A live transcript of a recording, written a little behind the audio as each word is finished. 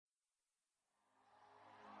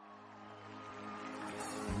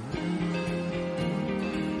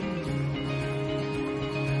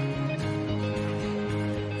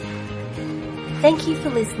Thank you for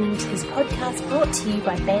listening to this podcast brought to you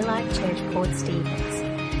by Baylife Church Port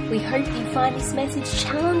Stephens. We hope you find this message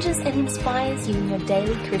challenges and inspires you in your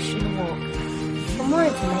daily Christian walk. For more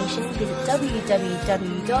information, visit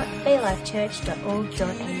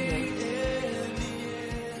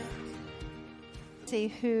www.baylifechurch.org.au. See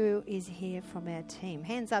who is here from our team.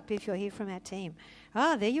 Hands up if you're here from our team.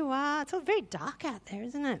 Oh, there you are. It's all very dark out there,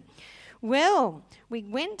 isn't it? Well, we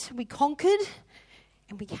conquered,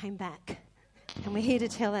 and we came back. And we're here to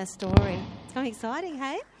tell our story. How exciting,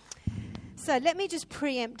 hey? So let me just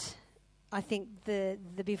preempt, I think, the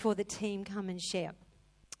before the team come and share.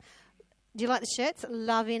 Do you like the shirts?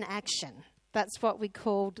 Love in action. That's what we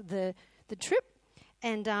called the trip.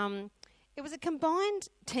 And it was a combined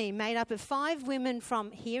team made up of 5 women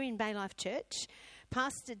from here in Baylife Church,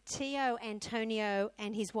 Pastor Tio Antonio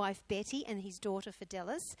and his wife Betty and his daughter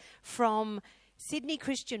Fidelis from Sydney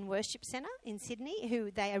Christian Worship Centre in Sydney, who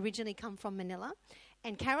they originally come from Manila,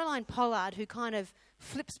 and Caroline Pollard, who kind of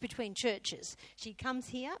flips between churches. She comes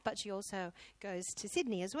here, but she also goes to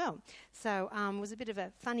Sydney as well. So it was a bit of a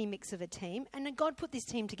funny mix of a team, and then God put this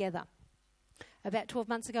team together. About 12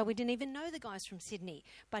 months ago, we didn't even know the guys from Sydney,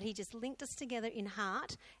 but he just linked us together in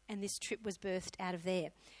heart, and this trip was birthed out of there.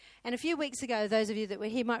 And a few weeks ago, those of you that were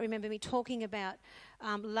here might remember me talking about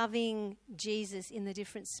loving Jesus in the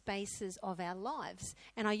different spaces of our lives.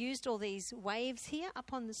 And I used all these waves here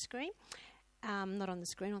up on the screen. Not on the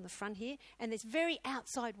screen, on the front here. And this very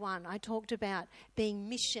outside one, I talked about being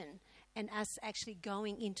mission and us actually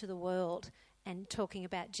going into the world and talking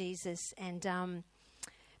about Jesus and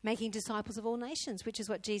making disciples of all nations, which is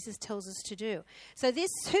what Jesus tells us to do. So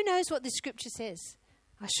this, who knows what this scripture says?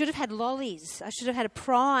 I should have had lollies. I should have had a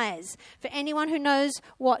prize for anyone who knows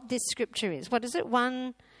what this scripture is. What is it?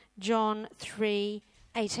 1 John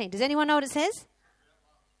 3:18. Does anyone know what it says?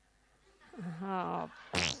 Oh.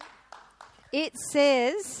 It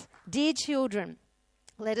says, "Dear children,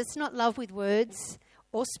 let us not love with words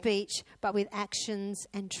or speech, but with actions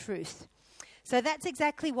and truth." So that's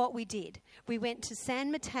exactly what we did. We went to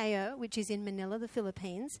San Mateo, which is in Manila, the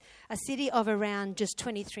Philippines, a city of around just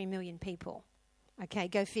 23 million people. Okay,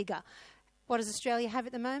 go figure. What does Australia have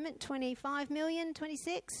at the moment? 25 million,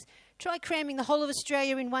 26? Try cramming the whole of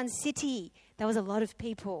Australia in one city. There was a lot of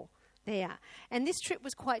people there. And this trip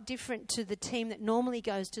was quite different to the team that normally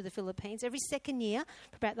goes to the Philippines. Every second year,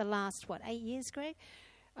 for about the last, 8 years, Greg?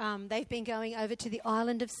 They've been going over to the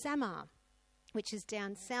island of Samar, which is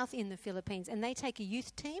down south in the Philippines. And they take a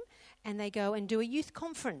youth team and they go and do a youth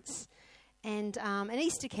conference and an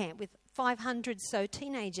Easter camp with 500 so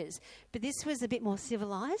teenagers. But this was a bit more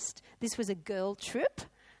civilized. This was a girl trip.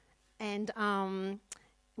 And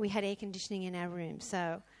we had air conditioning in our room.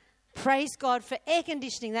 So praise God for air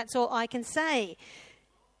conditioning. That's all I can say.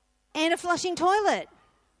 And a flushing toilet.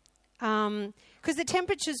 Because the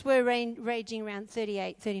temperatures were ranging around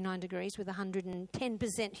 38, 39 degrees with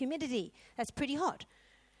 110% humidity. That's pretty hot.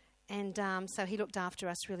 And so he looked after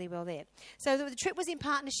us really well there. So the trip was in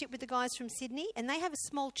partnership with the guys from Sydney, and they have a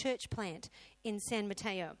small church plant in San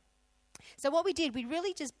Mateo. So what we did, we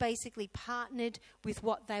really just basically partnered with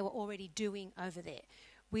what they were already doing over there.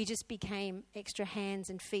 We just became extra hands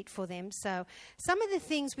and feet for them. So some of the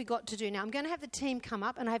things we got to do now, I'm going to have the team come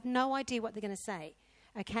up, and I have no idea what they're going to say,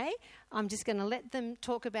 okay? I'm just going to let them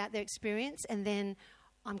talk about their experience, and then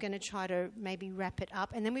I'm going to try to maybe wrap it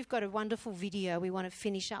up. And then we've got a wonderful video we want to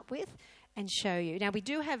finish up with and show you. Now, we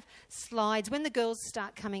do have slides. When the girls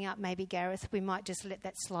start coming up, maybe, Gareth, we might just let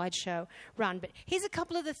that slideshow run. But here's a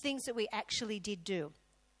couple of the things that we actually did do.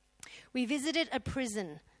 We visited a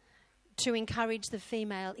prison to encourage the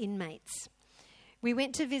female inmates. We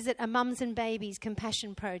went to visit a Mums and Babies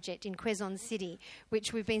Compassion Project in Quezon City,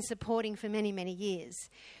 which we've been supporting for many, many years.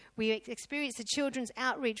 We experienced the children's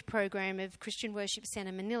outreach program of Christian Worship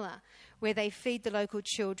Centre Manila, where they feed the local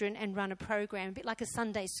children and run a program, a bit like a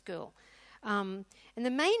Sunday school. And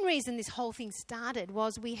the main reason this whole thing started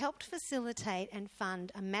was we helped facilitate and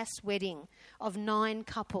fund a mass wedding of 9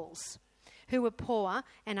 couples who were poor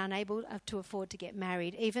and unable to afford to get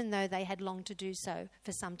married, even though they had longed to do so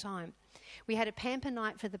for some time. We had a pamper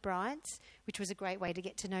night for the brides, which was a great way to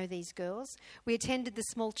get to know these girls. We attended the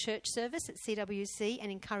small church service at CWC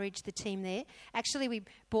and encouraged the team there. Actually, we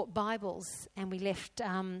bought Bibles and we left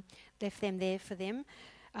them there for them.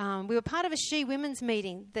 We were part of a She Women's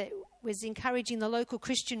meeting that was encouraging the local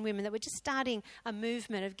Christian women that were just starting a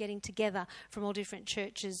movement of getting together from all different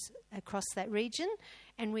churches across that region.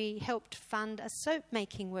 And we helped fund a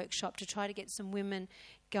soap-making workshop to try to get some women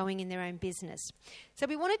going in their own business. So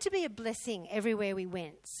we wanted to be a blessing everywhere we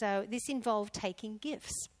went. So this involved taking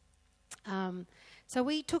gifts. So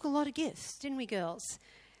we took a lot of gifts, didn't we, girls?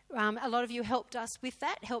 A lot of you helped us with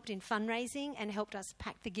that, helped in fundraising and helped us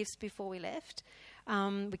pack the gifts before we left.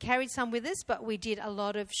 We carried some with us, but we did a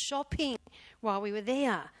lot of shopping while we were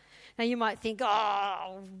there. Now you might think,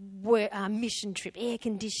 mission trip, air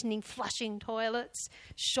conditioning, flushing toilets,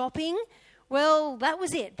 shopping. Well, that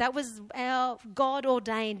was it. That was our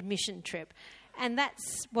God-ordained mission trip. And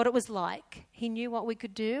that's what it was like. He knew what we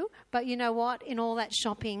could do. But you know what? In all that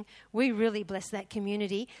shopping, we really blessed that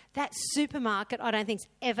community. That supermarket, I don't think's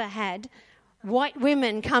ever had white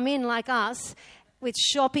women come in like us with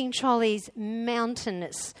shopping trolleys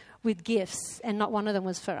mountainous with gifts, and not one of them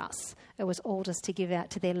was for us. It was all just to give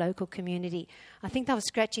out to their local community. I think they were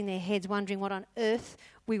scratching their heads wondering what on earth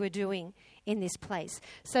we were doing in this place.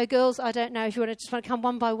 So girls, I don't know if you just want to come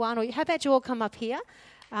one by one, or how about you all come up here?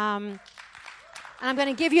 And I'm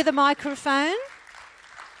going to give you the microphone.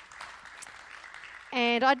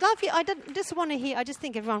 And I'd love you, I just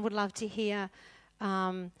think everyone would love to hear,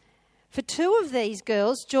 for two of these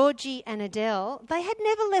girls, Georgie and Adele, they had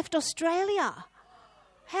never left Australia.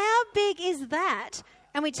 How big is that?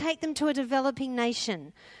 And we take them to a developing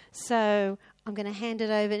nation. So I'm going to hand it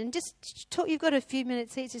over and just talk. You've got a few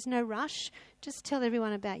minutes each. There's no rush. Just tell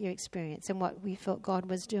everyone about your experience and what we felt God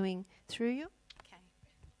was doing through you. Okay.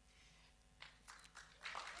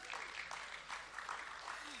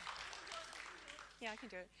 Yeah, I can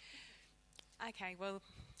do it. Okay, well,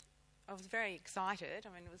 I was very excited.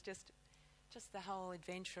 I mean, it was just the whole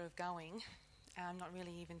adventure of going. I'm not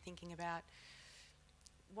really even thinking about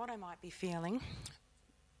what I might be feeling.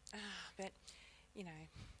 But, you know,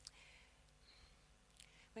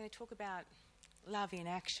 when they talk about love in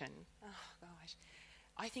action, oh gosh,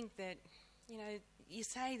 I think that, you know, you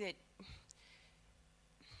say that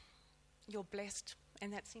you're blessed,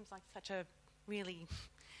 and that seems like such a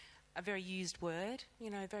very used word, you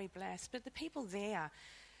know, very blessed. But the people there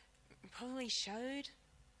probably showed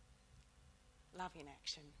love in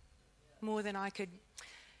action more than I could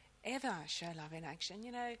ever show love in action.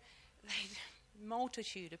 You know,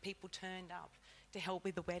 multitude of people turned up to help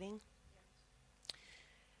with the wedding.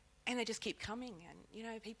 And they just keep coming. And, you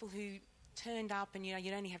know, people who turned up and, you know,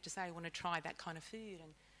 you'd only have to say, I want to try that kind of food.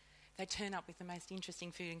 And they turn up with the most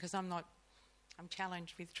interesting food. Because I'm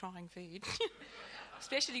challenged with trying food.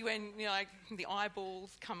 Especially when, you know, like, the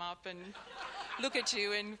eyeballs come up and look at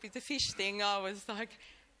you. And with the fish thing, I was like...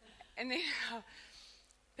 And then...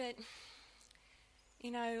 But,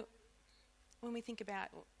 you know, when we think about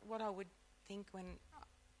what I would think when...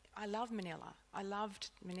 I love Manila. I loved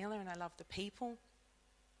Manila and I loved the people.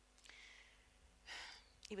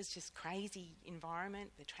 It was just crazy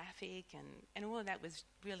environment, the traffic, and all of that was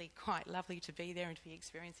really quite lovely to be there and to be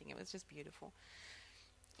experiencing. It was just beautiful.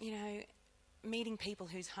 You know, meeting people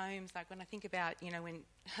whose homes, like when I think about, you know, when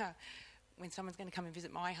someone's going to come and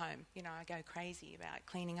visit my home, you know, I go crazy about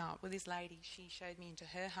cleaning up. Well, this lady, she showed me into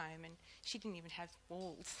her home and she didn't even have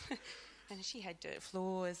walls. And she had dirt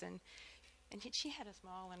floors and she had a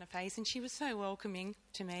smile on her face and she was so welcoming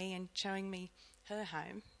to me and showing me her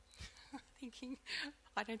home. Thinking,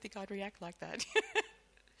 I don't think I'd react like that.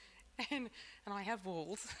 and I have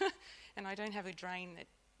walls and I don't have a drain that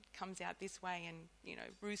comes out this way and, you know,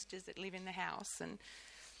 roosters that live in the house. And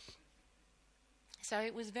so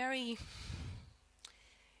it was very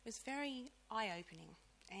eye-opening.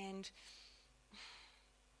 And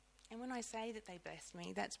when I say that they blessed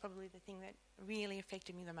me, that's probably the thing that really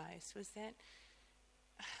affected me the most, was that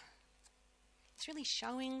it's really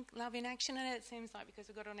showing love in action. And it seems like because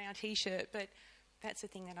we've got it on our T-shirt, but that's the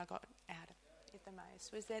thing that I got out of it the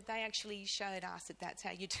most, was that they actually showed us that that's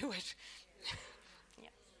how you do it. Yeah.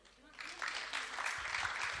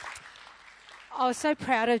 I was so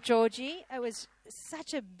proud of Georgie. It was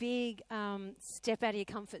such a big step out of your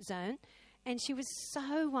comfort zone. And she was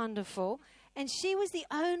so wonderful. And she was the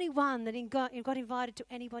only one that got invited to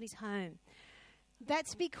anybody's home.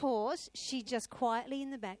 That's because she just quietly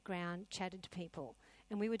in the background chatted to people.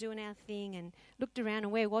 And we were doing our thing and looked around,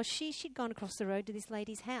 and where was she? She'd gone across the road to this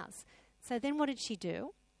lady's house. So then what did she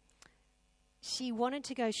do? She wanted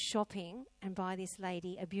to go shopping and buy this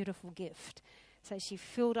lady a beautiful gift. So she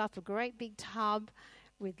filled up a great big tub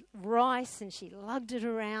with rice and she lugged it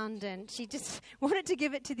around and she just wanted to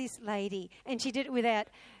give it to this lady. And she did it without...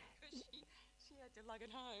 She had to lug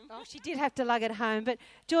it home. Oh, she did have to lug it home. But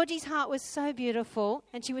Georgie's heart was so beautiful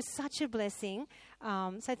and she was such a blessing.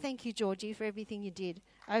 So thank you, Georgie, for everything you did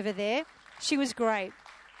over there. She was great.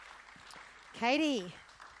 Katie.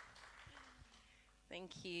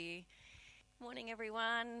 Thank you. Morning,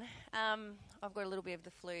 everyone. I've got a little bit of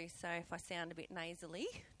the flu, so if I sound a bit nasally,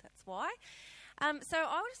 that's why. So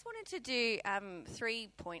I just wanted to do 3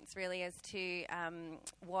 points, really, as to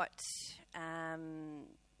what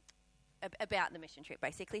about the mission trip,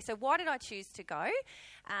 basically. So why did I choose to go?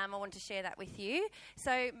 I want to share that with you.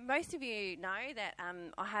 So most of you know that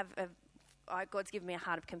God's given me a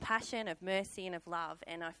heart of compassion, of mercy, and of love,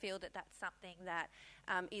 and I feel that that's something that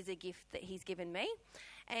is a gift that He's given me.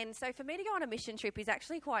 And so for me to go on a mission trip is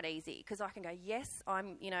actually quite easy because I can go, yes,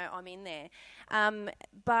 I'm in there.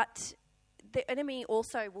 But the enemy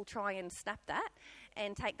also will try and snap that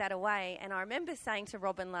and take that away. And I remember saying to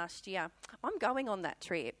Robin last year, I'm going on that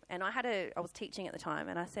trip. And I was teaching at the time,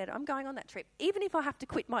 and I said, I'm going on that trip, even if I have to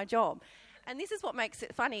quit my job. And this is what makes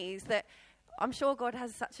it funny, is that I'm sure God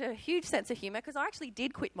has such a huge sense of humour, because I actually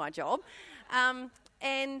did quit my job. And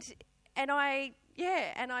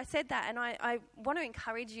I said that, and I want to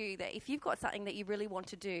encourage you that if you've got something that you really want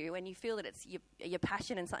to do and you feel that it's your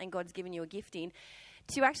passion and something God's given you a gift in,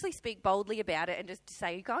 to actually speak boldly about it and just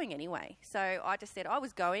say you're going anyway. So I just said I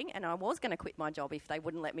was going, and I was going to quit my job if they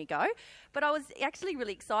wouldn't let me go. But I was actually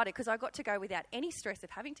really excited because I got to go without any stress of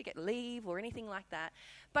having to get leave or anything like that.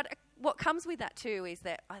 But what comes with that too is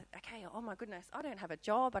that, oh my goodness, I don't have a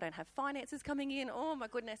job, I don't have finances coming in, oh my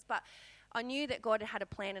goodness. But I knew that God had a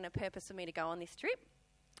plan and a purpose for me to go on this trip.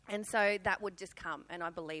 And so that would just come, and I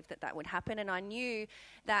believed that that would happen, and I knew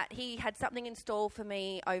that He had something in store for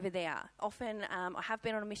me over there. Often, I have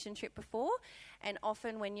been on a mission trip before, and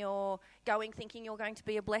often when you're going thinking you're going to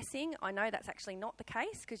be a blessing, I know that's actually not the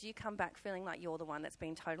case, because you come back feeling like you're the one that's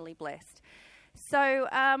been totally blessed. So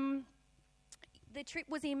the trip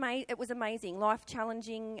was amazing,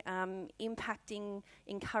 life-challenging, impacting,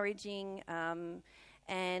 encouraging,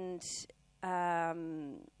 and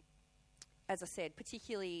as I said,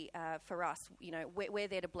 particularly for us, we're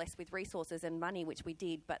there to bless with resources and money, which we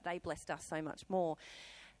did, but they blessed us so much more.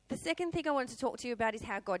 The second thing I wanted to talk to you about is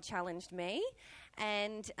how God challenged me.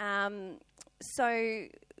 And so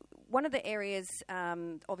one of the areas,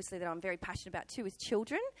 obviously, that I'm very passionate about too is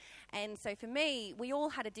children. And so for me, we all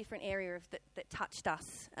had a different area that touched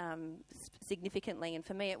us significantly. And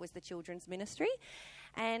for me, it was the children's ministry.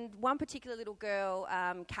 And one particular little girl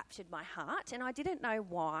captured my heart, and I didn't know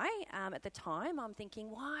why at the time. I'm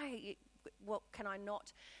thinking, why? What can I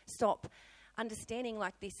not stop understanding,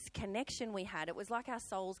 like, this connection we had? It was like our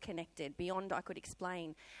souls connected beyond I could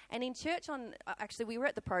explain. And in church, actually, we were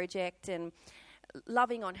at the project and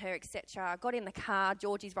loving on her, etc. I got in the car.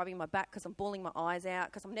 Georgie's rubbing my back because I'm bawling my eyes out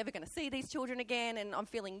because I'm never going to see these children again, and I'm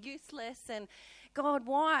feeling useless. And God,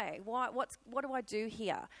 why? What do I do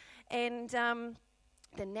here? And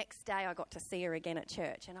the next day I got to see her again at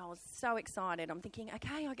church, and I was so excited. I'm thinking,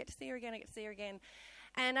 okay, I get to see her again.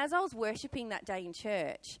 And as I was worshipping that day in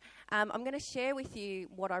church, I'm going to share with you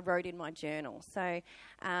what I wrote in my journal. So,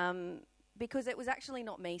 because it was actually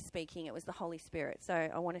not me speaking, it was the Holy Spirit. So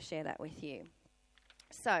I want to share that with you.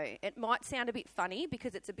 So it might sound a bit funny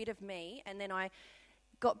because it's a bit of me, and then I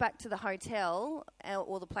got back to the hotel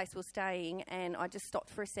or the place we were staying, and I just stopped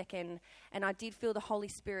for a second, and I did feel the Holy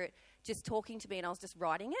Spirit just talking to me, and I was just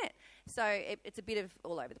writing it. So it's a bit of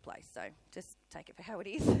all over the place, so just take it for how it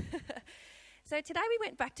is. So today we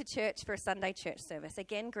went back to church for a Sunday church service,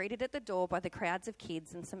 again greeted at the door by the crowds of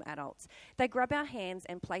kids and some adults. They grab our hands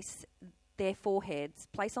and place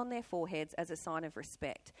on their foreheads as a sign of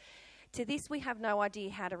respect. To this, we have no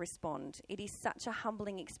idea how to respond. It is such a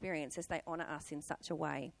humbling experience as they honour us in such a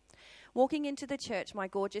way. Walking into the church, my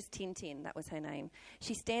gorgeous Tintin, that was her name,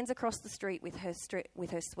 she stands across the street with her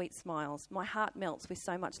sweet smiles. My heart melts with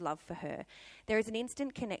so much love for her. There is an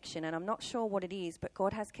instant connection, and I'm not sure what it is, but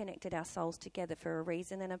God has connected our souls together for a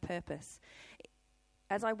reason and a purpose.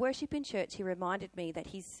 As I worship in church, He reminded me that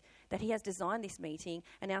He has designed this meeting,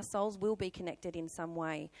 and our souls will be connected in some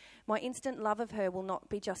way. My instant love of her will not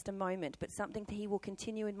be just a moment, but something that He will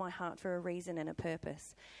continue in my heart for a reason and a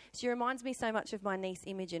purpose. She reminds me so much of my niece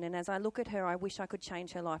Imogen, and as I look at her, I wish I could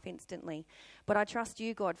change her life instantly. But I trust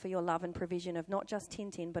you, God, for your love and provision of not just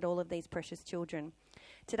Tintin, but all of these precious children.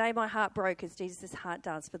 Today my heart broke, as Jesus' heart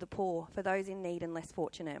does, for the poor, for those in need and less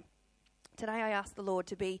fortunate. Today I ask the Lord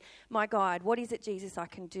to be my guide. What is it, Jesus, I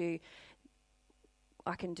can do?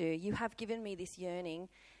 You have given me this yearning,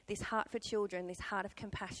 this heart for children, this heart of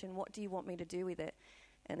compassion. What do you want me to do with it?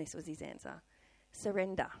 And this was His answer.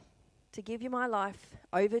 Surrender. To give you my life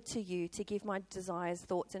over to you, to give my desires,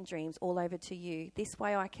 thoughts and dreams all over to you. This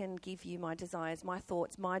way I can give you my desires, my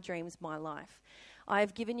thoughts, my dreams, my life. I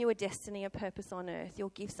have given you a destiny, a purpose on earth.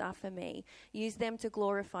 Your gifts are for me. Use them to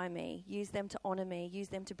glorify me. Use them to honour me. Use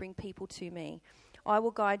them to bring people to me. I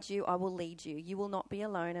will guide you. I will lead you. You will not be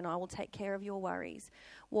alone, and I will take care of your worries.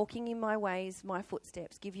 Walking in my ways, my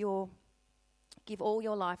footsteps. Give your Give all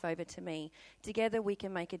your life over to me. Together we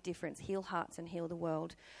can make a difference, heal hearts and heal the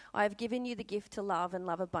world. I have given you the gift to love and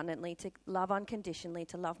love abundantly, to love unconditionally,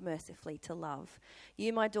 to love mercifully, to love.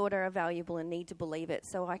 You, my daughter, are valuable and need to believe it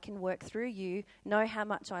so I can work through you, know how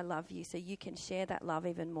much I love you so you can share that love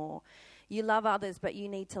even more. You love others, but you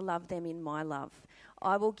need to love them in my love.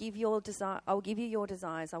 I will give you your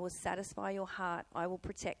desires. I will satisfy your heart. I will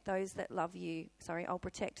protect those that love you. I'll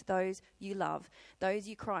protect those you love, those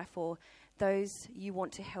you cry for, those you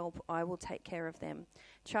want to help. I will take care of them.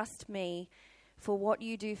 Trust me, for what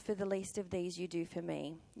you do for the least of these, you do for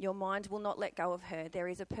me. Your mind will not let go of her. There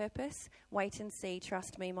is a purpose. Wait and see.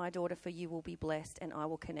 Trust me, my daughter, for you will be blessed, and I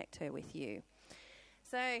will connect her with you.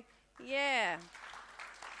 So, yeah.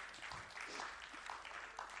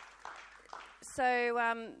 So,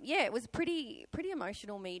 it was pretty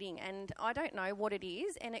emotional meeting, and I don't know what it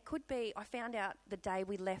is, and it could be, I found out the day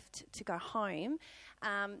we left to go home,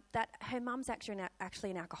 that her mum's actually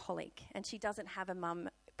an alcoholic, and she doesn't have a mum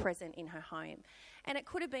present in her home. And it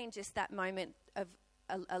could have been just that moment of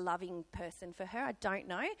a loving person for her, I don't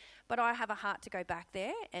know, but I have a heart to go back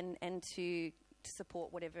there and to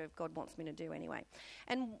support whatever God wants me to do anyway.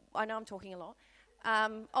 And I know I'm talking a lot.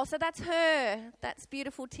 So that's her. That's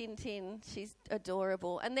beautiful Tintin. She's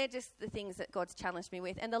adorable. And they're just the things that God's challenged me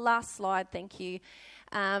with. And the last slide, thank you,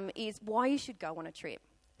 is why you should go on a trip.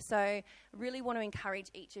 So really want to encourage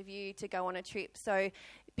each of you to go on a trip. So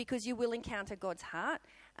because you will encounter God's heart.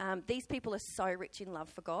 These people are so rich in love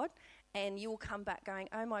for God. And you will come back going,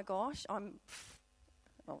 oh my gosh,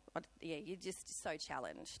 you're just so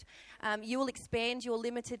challenged. You will expand your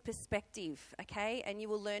limited perspective, okay? And you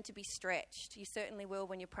will learn to be stretched. You certainly will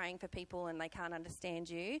when you're praying for people and they can't understand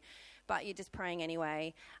you, but you're just praying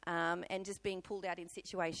anyway, and just being pulled out in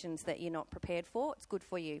situations that you're not prepared for. It's good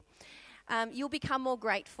for you. You'll become more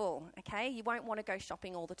grateful, okay? You won't want to go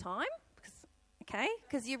shopping all the time,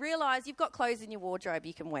 because you realise you've got clothes in your wardrobe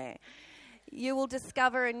you can wear. You will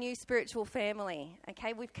discover a new spiritual family,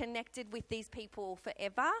 okay? We've connected with these people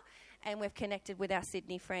forever, and we've connected with our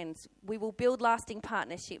Sydney friends. We will build lasting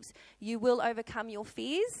partnerships. You will overcome your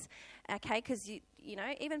fears, okay? Because, you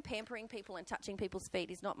know, even pampering people and touching people's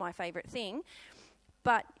feet is not my favourite thing.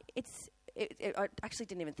 But I actually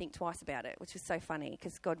didn't even think twice about it, which was so funny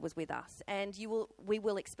because God was with us. And we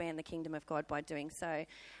will expand the kingdom of God by doing so.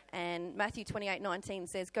 And Matthew 28:19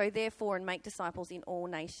 says, "Go therefore and make disciples in all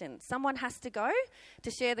nations." Someone has to go to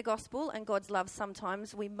share the gospel and God's love.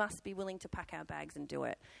 Sometimes we must be willing to pack our bags and do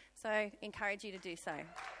it. So encourage you to do so.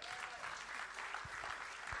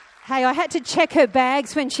 Hey, I had to check her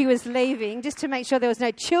bags when she was leaving just to make sure there was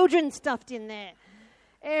no children stuffed in there.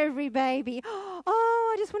 Every baby.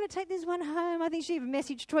 Oh, I just want to take this one home. I think she even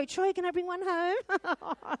messaged Troy. Troy, can I bring one home?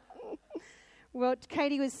 Well,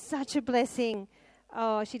 Katie was such a blessing.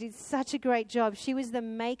 Oh, she did such a great job. She was the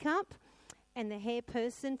makeup and the hair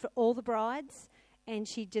person for all the brides, and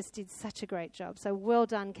she just did such a great job. So well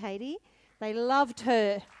done, Katie. They loved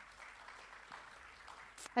her.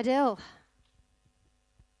 Adele.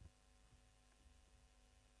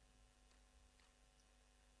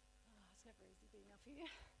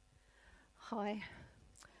 Hi.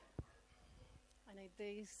 I need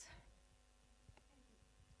these.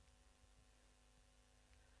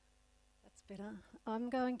 That's better. I'm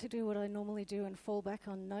going to do what I normally do and fall back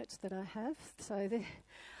on notes that I have. So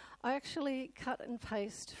I actually cut and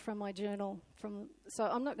paste from my journal. So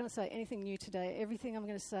I'm not going to say anything new today. Everything I'm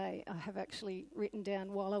going to say I have actually written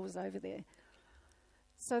down while I was over there.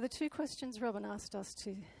 So the two questions Robin asked us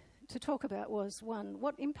to talk about was, one,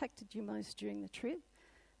 what impacted you most during the trip?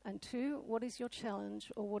 And two, what is your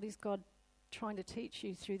challenge, or what is God trying to teach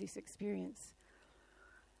you through this experience?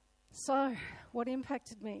 So, what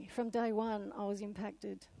impacted me? From day one, I was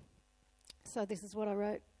impacted. So this is what I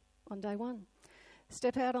wrote on day one.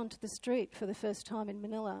 Step out onto the street for the first time in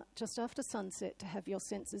Manila just after sunset to have your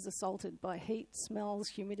senses assaulted by heat, smells,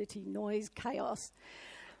 humidity, noise, chaos.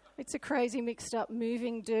 It's a crazy, mixed up,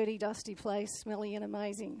 moving, dirty, dusty place, smelly and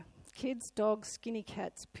amazing. Kids, dogs, skinny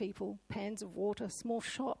cats, people, pans of water, small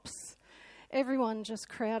shops. Everyone just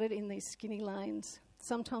crowded in these skinny lanes.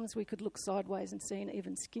 Sometimes we could look sideways and see an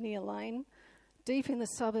even skinnier lane. Deep in the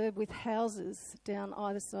suburb with houses down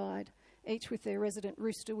either side, each with their resident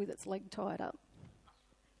rooster with its leg tied up.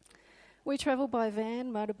 We travel by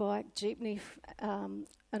van, motorbike, jeepney, and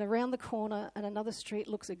around the corner and another street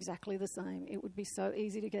looks exactly the same. It would be so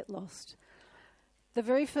easy to get lost. The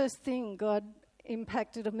very first thing God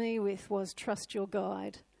impacted me with was trust your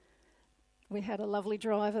guide. We had a lovely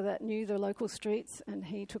driver that knew the local streets and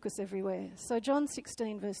he took us everywhere. So John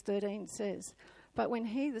 16 verse 13 says, "But when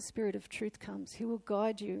he, the Spirit of truth, comes, he will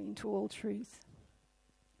guide you into all truth."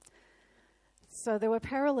 So there were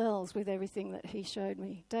parallels with everything that he showed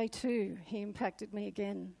me. Day 2, he impacted me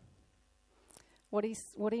again. What he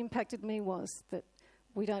impacted me was that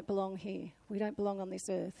we don't belong here. We don't belong on this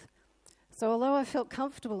earth. So although I felt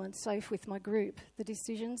comfortable and safe with my group, the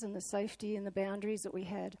decisions and the safety and the boundaries that we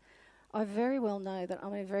had, I very well know that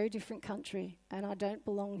I'm in a very different country and I don't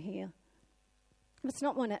belong here. It's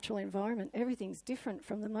not my natural environment. Everything's different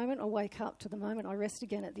from the moment I wake up to the moment I rest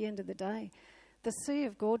again at the end of the day. The sea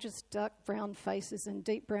of gorgeous dark brown faces and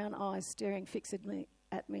deep brown eyes staring fixedly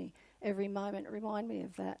at me every moment remind me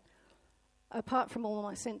of that. Apart from all of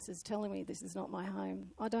my senses telling me this is not my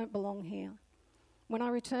home, I don't belong here. When I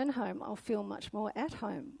return home, I'll feel much more at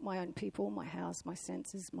home. My own people, my house, my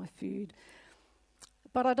senses, my food.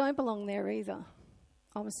 But I don't belong there either.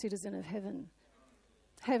 I'm a citizen of heaven.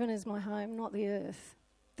 Heaven is my home, not the earth.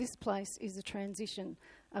 This place is a transition,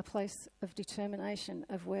 a place of determination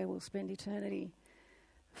of where we'll spend eternity.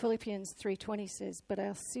 Philippians 3:20 says, "But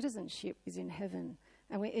our citizenship is in heaven,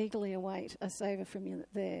 and we eagerly await a saviour from you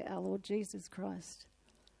there, our Lord Jesus Christ."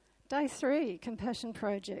 Day 3, Compassion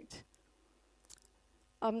Project.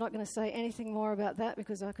 I'm not going to say anything more about that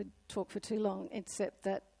because I could talk for too long, except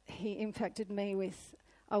that he impacted me with,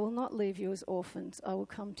 "I will not leave you as orphans, I will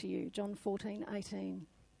come to you." John 14:18.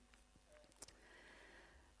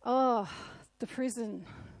 Oh, the prison.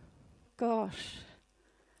 Gosh.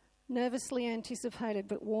 Nervously anticipated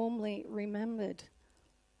but warmly remembered.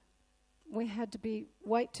 We had to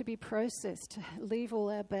wait to be processed, to leave all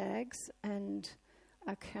our bags and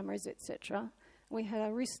our cameras, etc. We had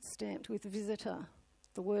our wrist stamped with visitor,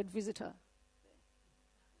 the word visitor.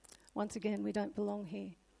 Once again, we don't belong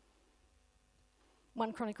here.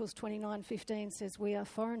 1 Chronicles 29:15 says, "We are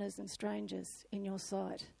foreigners and strangers in your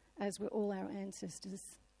sight, as were all our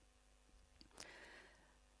ancestors."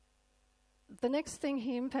 The next thing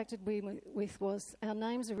he impacted me with was, our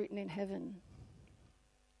names are written in heaven.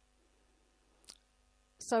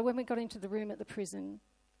 So when we got into the room at the prison,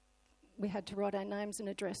 we had to write our names and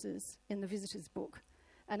addresses in the visitor's book.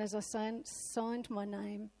 And as I signed my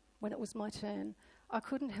name when it was my turn, I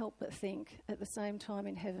couldn't help but think, at the same time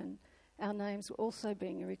in heaven, our names were also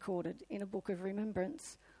being recorded in a book of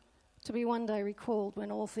remembrance, to be one day recalled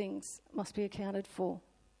when all things must be accounted for.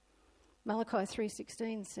 Malachi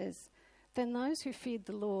 3:16 says, "Then those who feared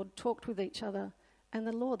the Lord talked with each other, and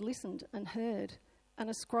the Lord listened and heard, and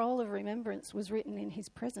a scroll of remembrance was written in his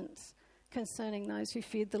presence concerning those who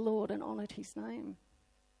feared the Lord and honoured his name."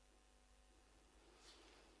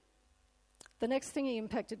 The next thing he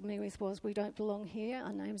impacted me with was, we don't belong here,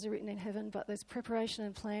 our names are written in heaven, but there's preparation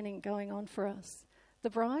and planning going on for us. The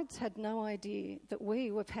brides had no idea that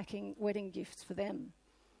we were packing wedding gifts for them.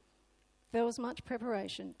 There was much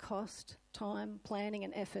preparation, cost, time, planning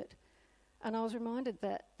and effort. And I was reminded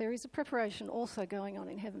that there is a preparation also going on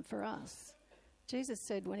in heaven for us. Jesus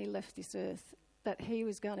said when he left this earth that he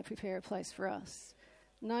was going to prepare a place for us.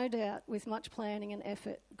 No doubt with much planning and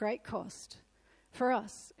effort, great cost, for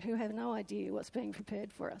us who have no idea what's being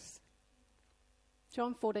prepared for us.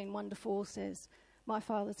 John 14:1-4 says, "My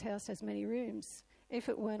Father's house has many rooms. If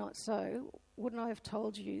it were not so, wouldn't I have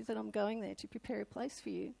told you that I'm going there to prepare a place for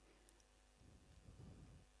you?"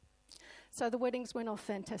 So the weddings went off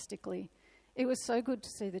fantastically. It was so good to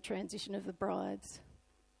see the transition of the brides,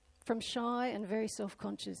 from shy and very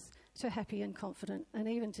self-conscious to happy and confident, and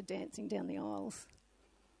even to dancing down the aisles.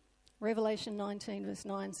 Revelation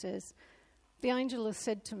 19:9 says, "The angel has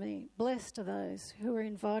said to me, 'Blessed are those who are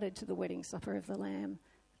invited to the wedding supper of the Lamb.'"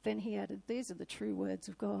 Then he added, "These are the true words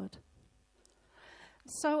of God."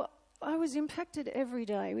 So I was impacted every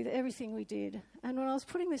day with everything we did. And when I was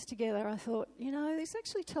putting this together, I thought, this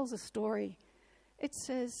actually tells a story. It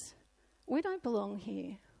says, we don't belong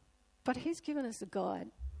here, but he's given us a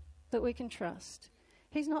guide that we can trust.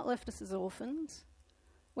 He's not left us as orphans.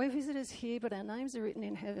 We're visitors here, but our names are written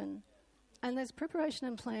in heaven. And there's preparation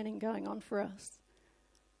and planning going on for us.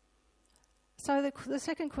 So the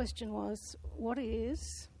second question was, what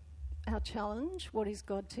is our challenge? What is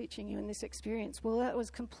God teaching you in this experience? Well, that was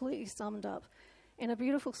completely summed up in a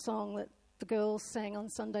beautiful song that the girls sang on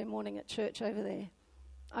Sunday morning at church over there.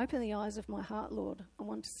 "Open the eyes of my heart, Lord. I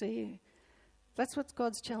want to see you." That's what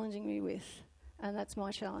God's challenging me with, and that's my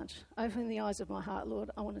challenge. Open the eyes of my heart, Lord.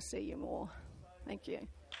 I want to see you more. Thank you.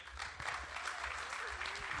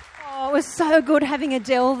 Oh, it was so good having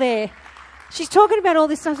Adele there. She's talking about all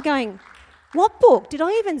this stuff going, what book? Did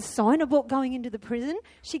I even sign a book going into the prison?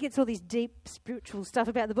 She gets all this deep spiritual stuff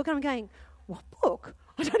about the book, and I'm going, what book?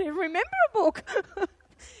 I don't even remember a book.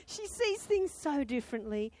 She sees things so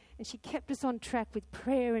differently, and she kept us on track with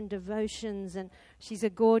prayer and devotions, and she's a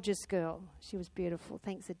gorgeous girl. She was beautiful.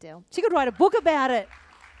 Thanks, Adele. She could write a book about it.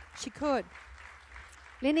 She could.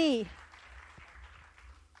 Linny.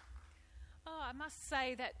 Oh, I must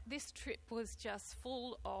say that this trip was just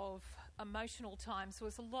full of emotional times. There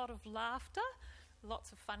was a lot of laughter,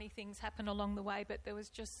 lots of funny things happened along the way, but there was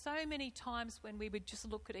just so many times when we would just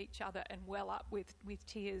look at each other and well up with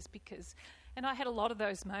tears because, and I had a lot of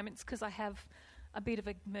those moments because I have a bit of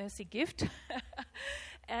a mercy gift.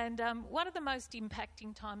 And one of the most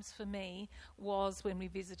impacting times for me was when we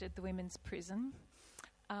visited the women's prison.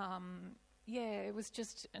 It was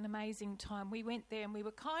just an amazing time. We went there and we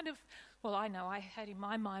were kind of, well, I know I had in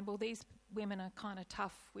my mind, well, these women are kind of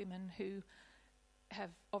tough women who have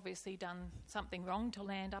obviously done something wrong to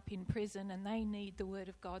land up in prison, and they need the word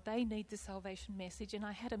of God. They need the salvation message. And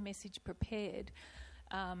I had a message prepared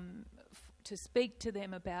to speak to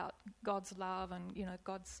them about God's love and, you know,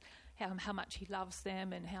 God's how much he loves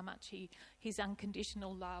them and how much his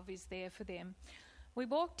unconditional love is there for them. We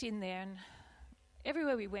walked in there and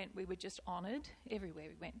everywhere we went, we were just honoured. Everywhere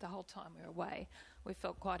we went, the whole time we were away, we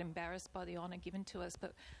felt quite embarrassed by the honour given to us,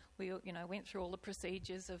 but we, you know, went through all the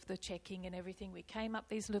procedures of the checking and everything. We came up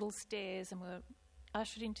these little stairs and were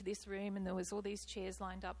ushered into this room, and there was all these chairs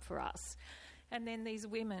lined up for us. And then these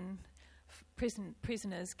women,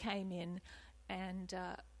 prisoners, came in, and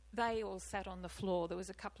they all sat on the floor. There was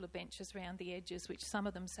a couple of benches around the edges, which some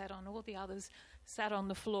of them sat on. All the others sat on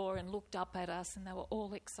the floor and looked up at us, and they were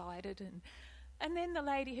all excited. And then the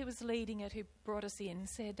lady who was leading it, who brought us in,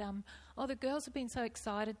 said, oh, the girls have been so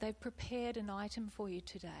excited, they've prepared an item for you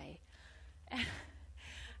today.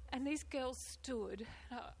 And these girls stood.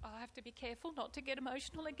 I have to be careful not to get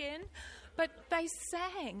emotional again. But they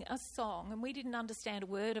sang a song, and we didn't understand a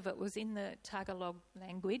word of it. It was in the Tagalog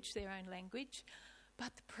language, their own language.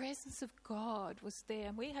 But the presence of God was there,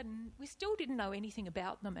 and we still didn't know anything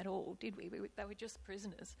about them at all, did we? They were just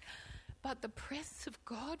prisoners. But the presence of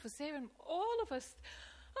God was there, and all of us,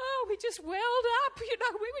 we just welled up, you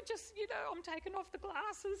know. We were just, you know, I'm taking off the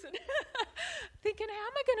glasses and thinking, how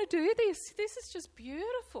am I going to do this? This is just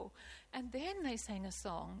beautiful. And then they sang a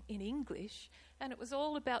song in English, and it was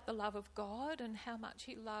all about the love of God and how much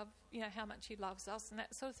he loves us and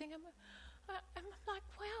that sort of thing. I'm like,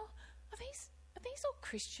 wow, are these all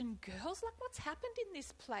Christian girls? Like, what's happened in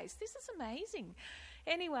this place? This is amazing.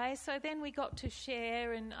 Anyway, so then we got to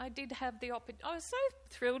share, and I did have the opportunity. I was so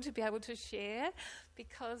thrilled to be able to share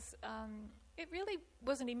because it really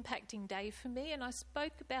was an impacting day for me, and I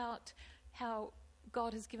spoke about how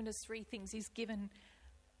God has given us three things. He's given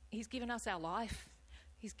us our life,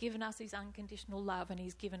 he's given us his unconditional love, and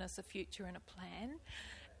he's given us a future and a plan.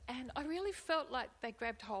 And I really felt like they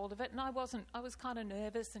grabbed hold of it, and I was kind of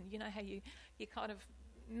nervous, and you know how you kind of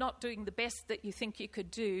not doing the best that you think you could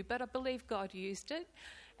do, but I believe God used it.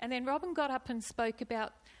 And then Robin got up and spoke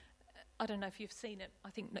about, I don't know if you've seen it,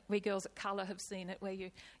 I think we girls at Colour have seen it, where you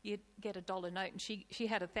get $1 note, and she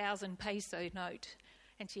had 1,000 peso note,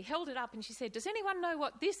 and she held it up and she said, does anyone know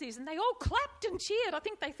what this is? And they all clapped and cheered. I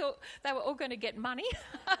think they thought they were all going to get money.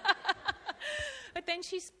 But then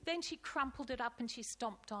she crumpled it up and she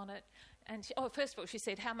stomped on it. And first of all, she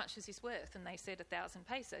said, how much is this worth? And they said 1,000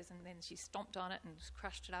 pesos. And then she stomped on it and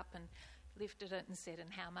crushed it up and lifted it and said,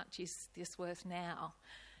 and how much is this worth now?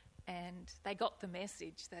 And they got the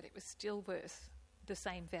message that it was still worth the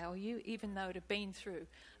same value, even though it had been through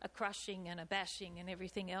a crushing and a bashing and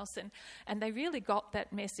everything else. And they really got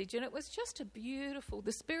that message. And it was just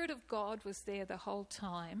the Spirit of God was there the whole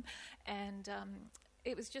time. And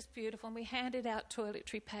it was just beautiful, and we handed out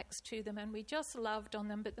toiletry packs to them, and we just loved on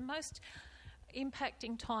them. But the most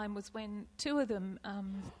impacting time was when two of them,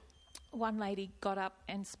 one lady got up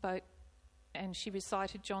and spoke, and she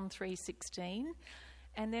recited John 3:16,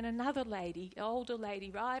 and then another lady, older lady,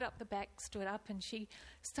 right up the back, stood up and she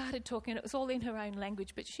started talking. It was all in her own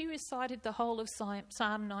language, but she recited the whole of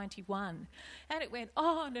Psalm 91, and it went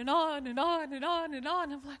on and on and on and on and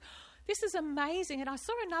on. I'm like, this is amazing. And I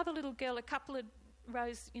saw another little girl, a couple of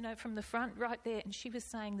rows, you know, from the front right there, and she was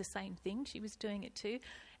saying the same thing. She was doing it too,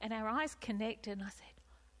 and our eyes connected, and I said,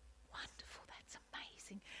 wonderful, that's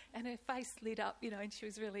amazing. And her face lit up, you know, and she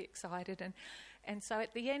was really excited. And so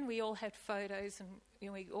at the end we all had photos, and you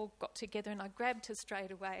know, we all got together, and I grabbed her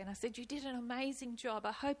straight away and I said, you did an amazing job.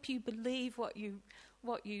 I hope you believe what you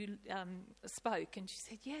spoke. And she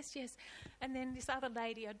said, yes. And then this other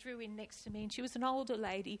lady I drew in next to me, and she was an older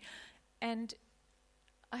lady, and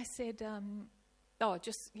I said,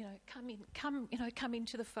 just, you know, come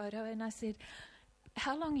into the photo. And I said,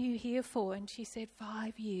 how long are you here for? And she said,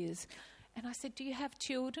 5 years. And I said, do you have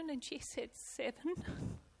children? And she said, 7.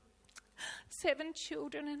 7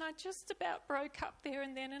 children. And I just about broke up there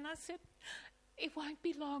and then. And I said, it won't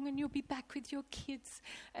be long and you'll be back with your kids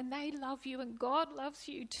and they love you and God loves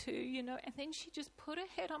you too, you know. And then she just put her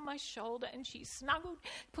head on my shoulder and she snuggled,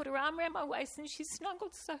 put her arm around my waist and she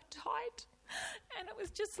snuggled so tight. And it was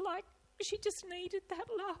just like she just needed that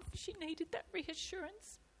love. She needed that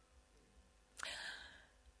reassurance.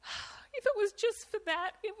 If it was just for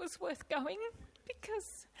that, it was worth going,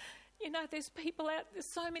 because, you know, there's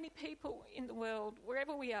so many people in the world,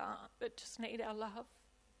 wherever we are, that just need our love.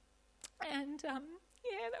 And, that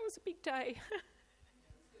was a big day.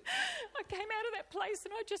 I came out of that place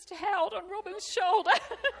and I just howled on Robin's shoulder.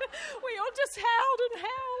 We all just howled and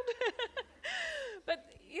howled.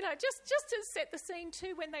 But, you know, just to set the scene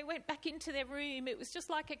too, when they went back into their room, it was just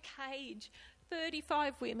like a cage.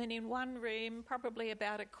 35 women in one room, probably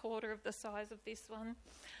about a quarter of the size of this one.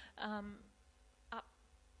 Up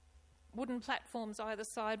wooden platforms either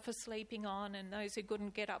side for sleeping on, and those who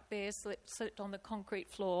couldn't get up there slept on the concrete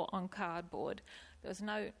floor on cardboard. There was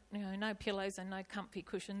no pillows and no comfy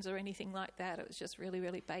cushions or anything like that. It was just really,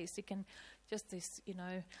 really basic, and just this, you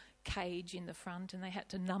know, cage in the front, and they had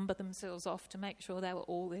to number themselves off to make sure they were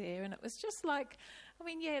all there. And it was just like, I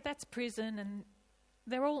mean, yeah, that's prison, and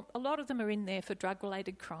a lot of them are in there for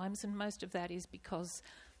drug-related crimes, and most of that is because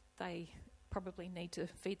they probably need to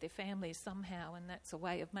feed their families somehow, and that's a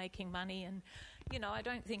way of making money. And, you know, I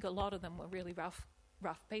don't think a lot of them were really rough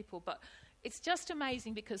people, but it's just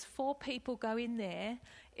amazing because 4 people go in there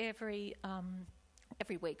every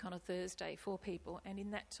week on a Thursday, 4 people, and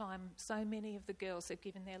in that time so many of the girls have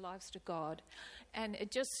given their lives to God. And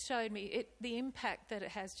it just showed me the impact that it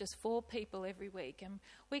has, just 4 people every week. And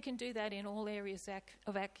we can do that in all areas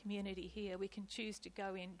of our community here. We can choose to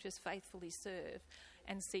go in, just faithfully serve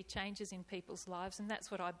and see changes in people's lives, and that's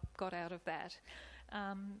what I got out of that.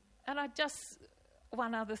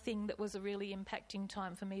 One other thing that was a really impacting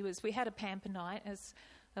time for me was we had a pamper night, as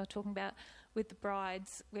they were talking about, with the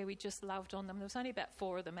brides, where we just loved on them. There was only about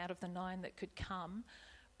 4 of them out of the 9 that could come.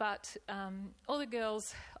 But all the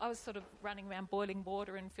girls, I was sort of running around boiling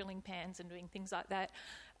water and filling pans and doing things like that.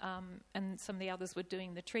 And some of the others were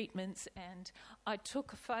doing the treatments. And I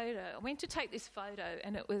took a photo. I went to take this photo,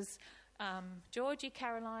 and it was Georgie,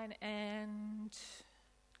 Caroline, and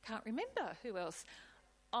can't remember who else.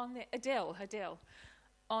 Adele,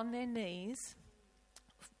 on their knees,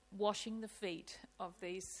 washing the feet of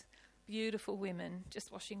these beautiful women,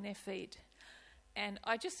 just washing their feet. And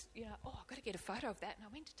I just, I've got to get a photo of that. And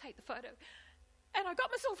I went to take the photo. And I got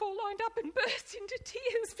myself all lined up and burst into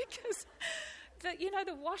tears because,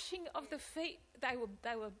 the washing of the feet, they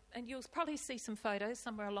were, and you'll probably see some photos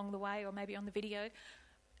somewhere along the way or maybe on the video,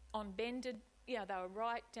 on bended, they were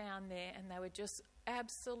right down there, and they were just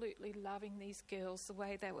absolutely loving these girls, the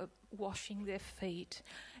way they were washing their feet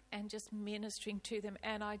and just ministering to them.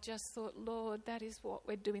 And I just thought, Lord, that is what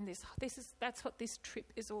we're doing. That's what this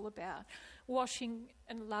trip is all about, washing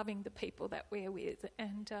and loving the people that we're with.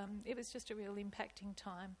 And it was just a real impacting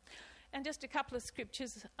time. And just a couple of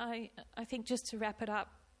scriptures, I think, just to wrap it up.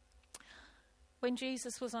 When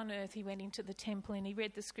Jesus was on earth, he went into the temple and he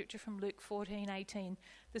read the scripture from Luke 14:18.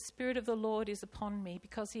 The Spirit of the Lord is upon me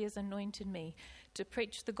because he has anointed me to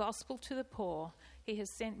preach the gospel to the poor. He has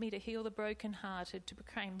sent me to heal the brokenhearted, to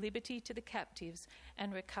proclaim liberty to the captives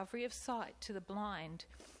and recovery of sight to the blind,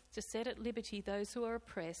 to set at liberty those who are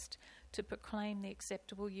oppressed, to proclaim the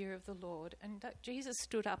acceptable year of the Lord. And Jesus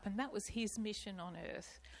stood up, and that was his mission on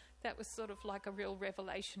earth. That was sort of like a real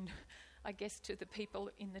revelation, I guess, to the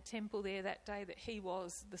people in the temple there that day, that he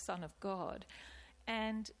was the Son of God.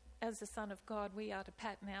 And as the Son of God, we are to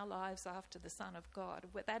pattern our lives after the Son of God.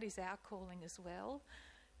 That is our calling as well.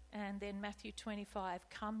 And then Matthew 25,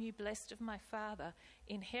 come you blessed of my Father,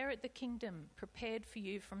 inherit the kingdom prepared for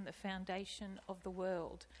you from the foundation of the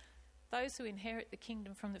world. Those who inherit the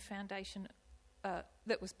kingdom from the foundation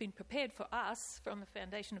that was been prepared for us from the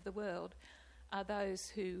foundation of the world are those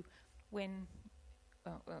who, when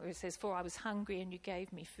it says, for I was hungry and you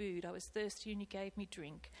gave me food, I was thirsty and you gave me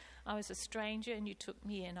drink, I was a stranger and you took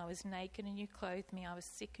me in, I was naked and you clothed me, I was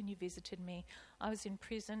sick and you visited me, I was in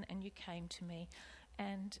prison and you came to me.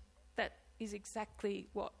 And that is exactly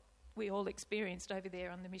what we all experienced over there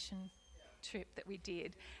on the mission trip that we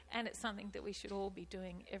did, and it's something that we should all be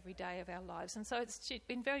doing every day of our lives. And so it's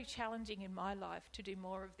been very challenging in my life to do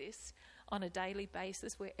more of this on a daily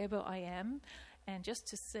basis wherever I am, and just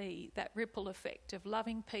to see that ripple effect of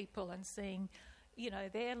loving people and seeing,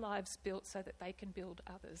 their lives built so that they can build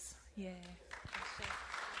others. Yeah.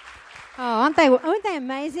 Oh, aren't they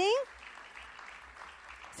amazing?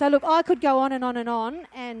 So look, I could go on and on and on,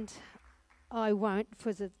 and I won't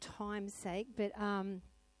for the time's sake, but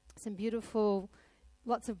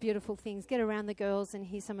lots of beautiful things. Get around the girls and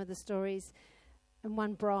hear some of the stories. and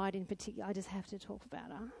one bride in particular, I just have to talk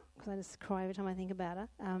about her because I just cry every time I think about her.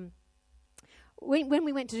 When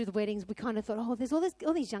we went to do the weddings, we kind of thought, oh, there's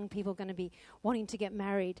all these young people going to be wanting to get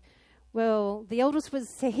married. Well, the oldest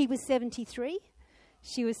he was 73,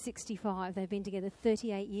 she was 65. They've been together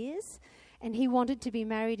 38 years, and he wanted to be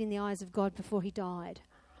married in the eyes of God before he died.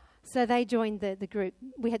 So they joined the group.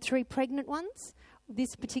 We had 3 pregnant ones.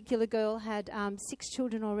 This particular girl had 6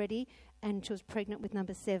 children already, and she was pregnant with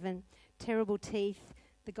number 7. Terrible teeth.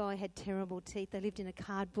 The guy had terrible teeth. They lived in a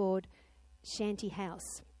cardboard shanty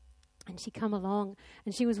house. And she come along,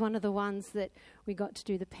 and she was one of the ones that we got to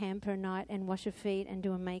do the pamper night and wash her feet and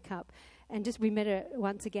do her makeup. And just we met her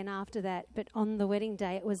once again after that. But on the wedding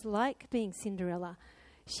day, it was like being Cinderella.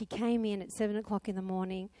 She came in at 7 o'clock in the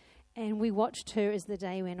morning, and we watched her as the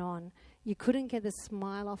day went on. You couldn't get the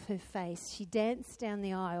smile off her face. She danced down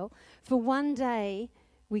the aisle. For one day,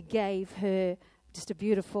 we gave her just a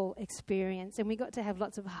beautiful experience, and we got to have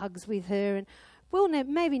lots of hugs with her. And we'll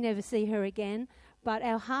maybe never see her again. But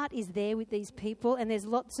our heart is there with these people, and there's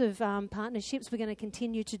lots of partnerships we're going to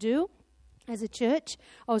continue to do as a church.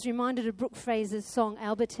 I was reminded of Brooke Fraser's song,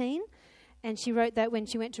 Albertine, and she wrote that when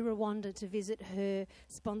she went to Rwanda to visit her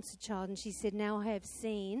sponsored child, and she said, now I have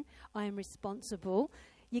seen, I am responsible.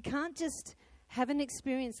 You can't just have an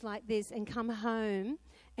experience like this and come home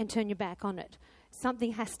and turn your back on it.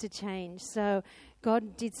 Something has to change. So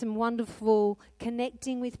God did some wonderful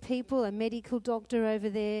connecting with people, a medical doctor over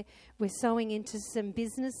there. We're sowing into some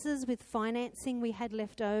businesses with financing we had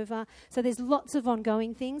left over. So there's lots of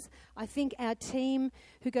ongoing things. I think our team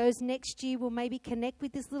who goes next year will maybe connect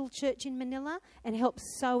with this little church in Manila and help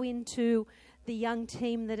sow into the young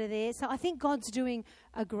team that are there. So I think God's doing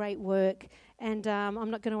a great work. And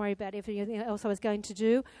I'm not going to worry about everything else I was going to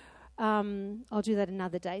do. I'll do that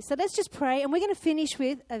another day. So let's just pray, and we're going to finish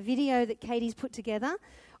with a video that Katie's put together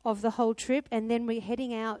of the whole trip, and then we're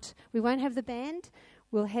heading out. We won't have the band.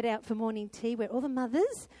 We'll head out for morning tea where all the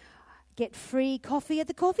mothers get free coffee at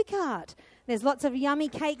the coffee cart. There's lots of yummy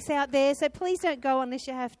cakes out there, so please don't go unless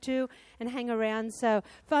you have to and hang around. So,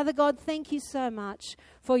 Father God, thank you so much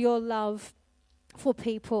for your love for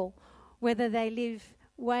people, whether they live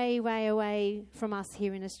way, way away from us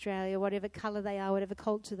here in Australia, whatever colour they are, whatever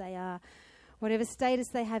culture they are, whatever status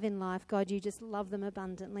they have in life. God, you just love them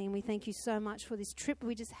abundantly, and we thank you so much for this trip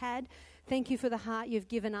we just had. Thank you for the heart you've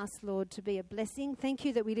given us, Lord, to be a blessing. Thank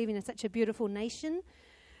you that we live in such a beautiful nation,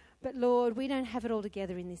 but Lord, we don't have it all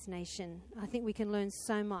together in this nation. I think we can learn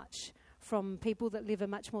so much from people that live a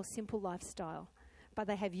much more simple lifestyle, but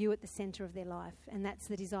they have you at the centre of their life, and that's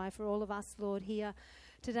the desire for all of us, Lord, here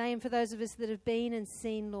today, and for those of us that have been and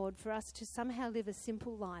seen, Lord, for us to somehow live a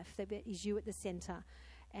simple life that is you at the centre,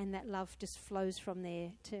 and that love just flows from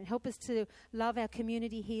there. To help us to love our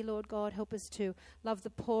community here, Lord God, help us to love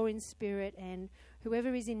the poor in spirit, and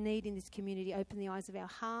whoever is in need in this community, open the eyes of our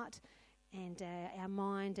heart and our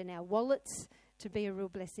mind and our wallets to be a real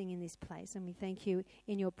blessing in this place. And we thank you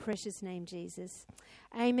in your precious name, Jesus.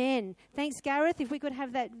 Amen. Thanks, Gareth. If we could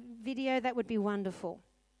have that video, that would be wonderful.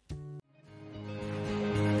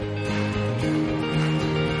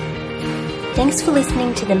 Thanks for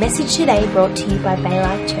listening to the message today brought to you by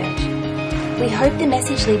Baylife Church. We hope the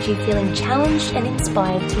message leaves you feeling challenged and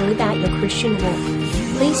inspired to live out your Christian walk.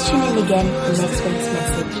 Please tune in again for next week's message.